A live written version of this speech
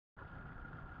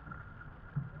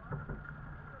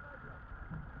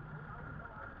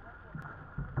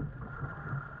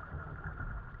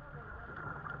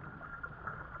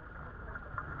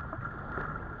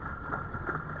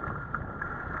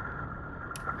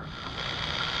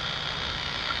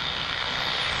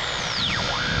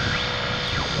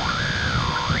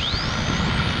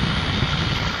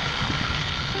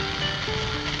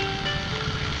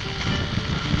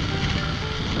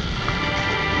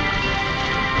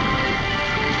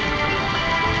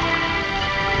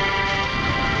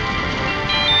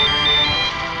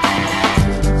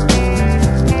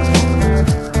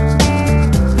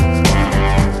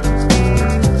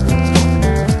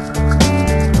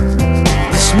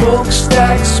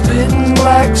Smokestack spitting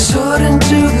black soot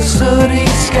into the sooty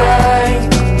sky.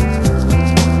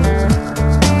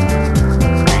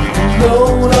 The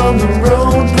load on the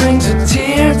road brings a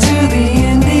tear to the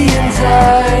Indian's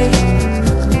eye.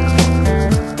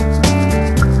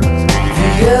 The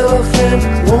elephant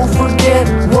won't forget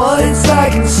what it's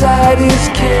like inside his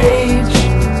cage.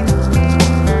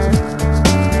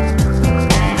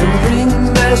 The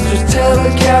ringmaster's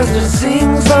telecaster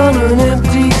sings on an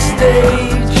empty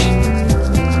stage.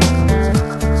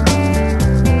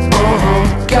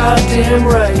 Goddamn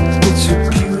right, it's a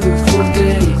beautiful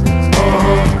day.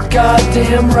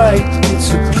 Goddamn right, it's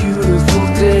a beautiful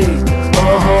day.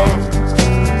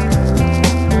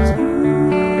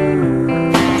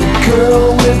 The girl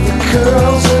with the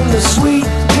curls and the sweet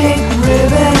pink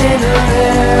ribbon in her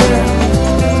hair,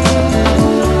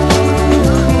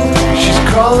 she's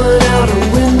crawling out her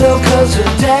window 'cause her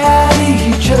daddy,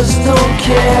 he just don't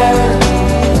care.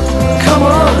 Come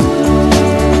on.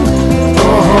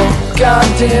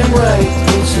 Goddamn right,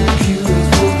 it's a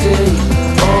beautiful day.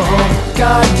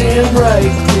 Goddamn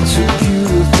right, it's a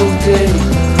beautiful day.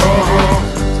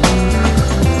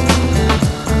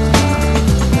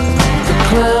 The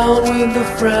clown with the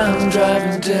frown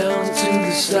driving down to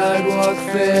the sidewalk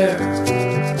fair.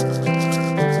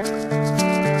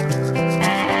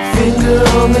 Finger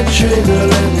on the trigger,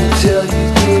 let me tell you,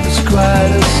 it was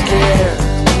quite a scare.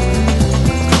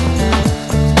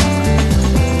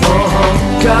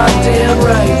 Goddamn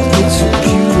right, it's a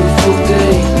beautiful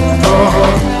day.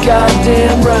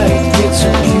 Goddamn right, it's a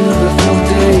beautiful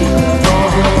day.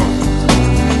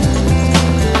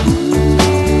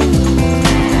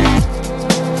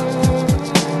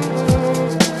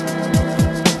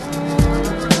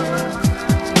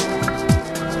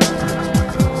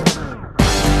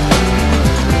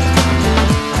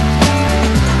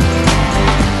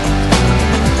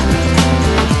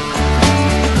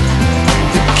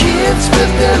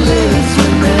 Spit their lids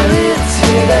when their lids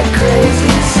hear that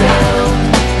crazy sound.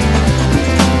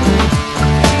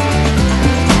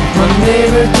 My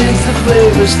neighbor digs the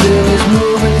flavor, still is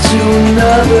moving to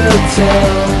another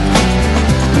town,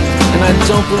 and I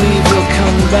don't believe he'll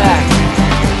come back.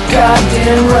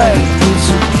 Goddamn right, it's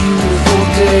a beautiful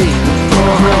day.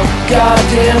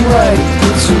 Goddamn right,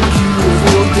 it's a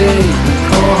beautiful day.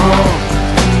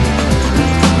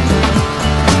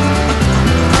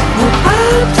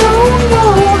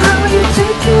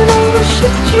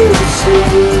 You see,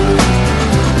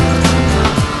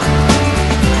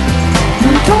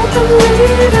 you don't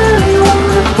believe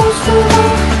anyone, most of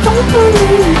all, don't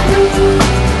believe me.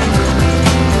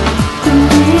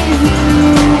 Believe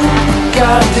you.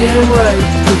 Goddamn right,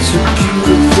 it's a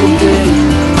beautiful day.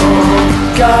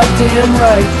 Goddamn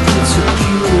right, it's a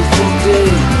beautiful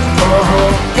day.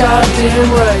 Goddamn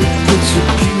right, it's a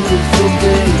beautiful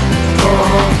day.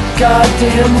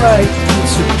 Goddamn right,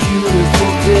 it's a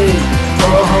beautiful day.